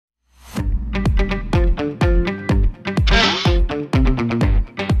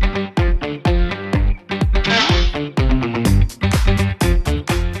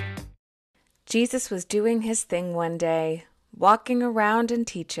Jesus was doing his thing one day, walking around and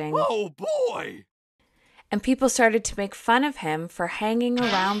teaching. Oh, boy! And people started to make fun of him for hanging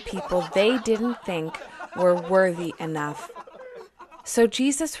around people they didn't think were worthy enough. So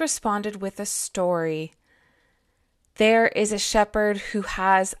Jesus responded with a story. There is a shepherd who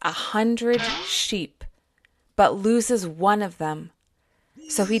has 100 sheep, but loses one of them.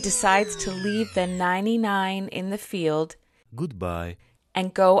 So he decides to leave the 99 in the field. Goodbye.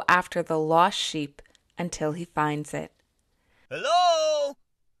 And go after the lost sheep until he finds it. Hello?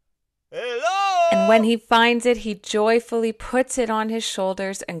 Hello? And when he finds it, he joyfully puts it on his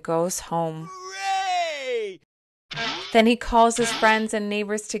shoulders and goes home. Hooray! Then he calls his friends and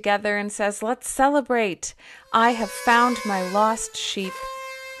neighbors together and says, "Let's celebrate. I have found my lost sheep."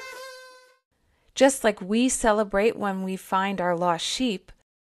 Just like we celebrate when we find our lost sheep,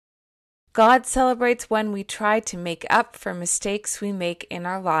 God celebrates when we try to make up for mistakes we make in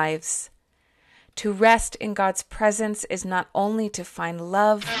our lives. To rest in God's presence is not only to find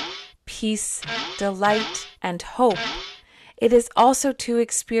love, peace, delight, and hope. It is also to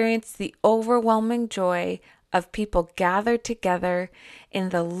experience the overwhelming joy of people gathered together in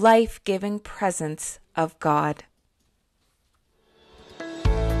the life-giving presence of God.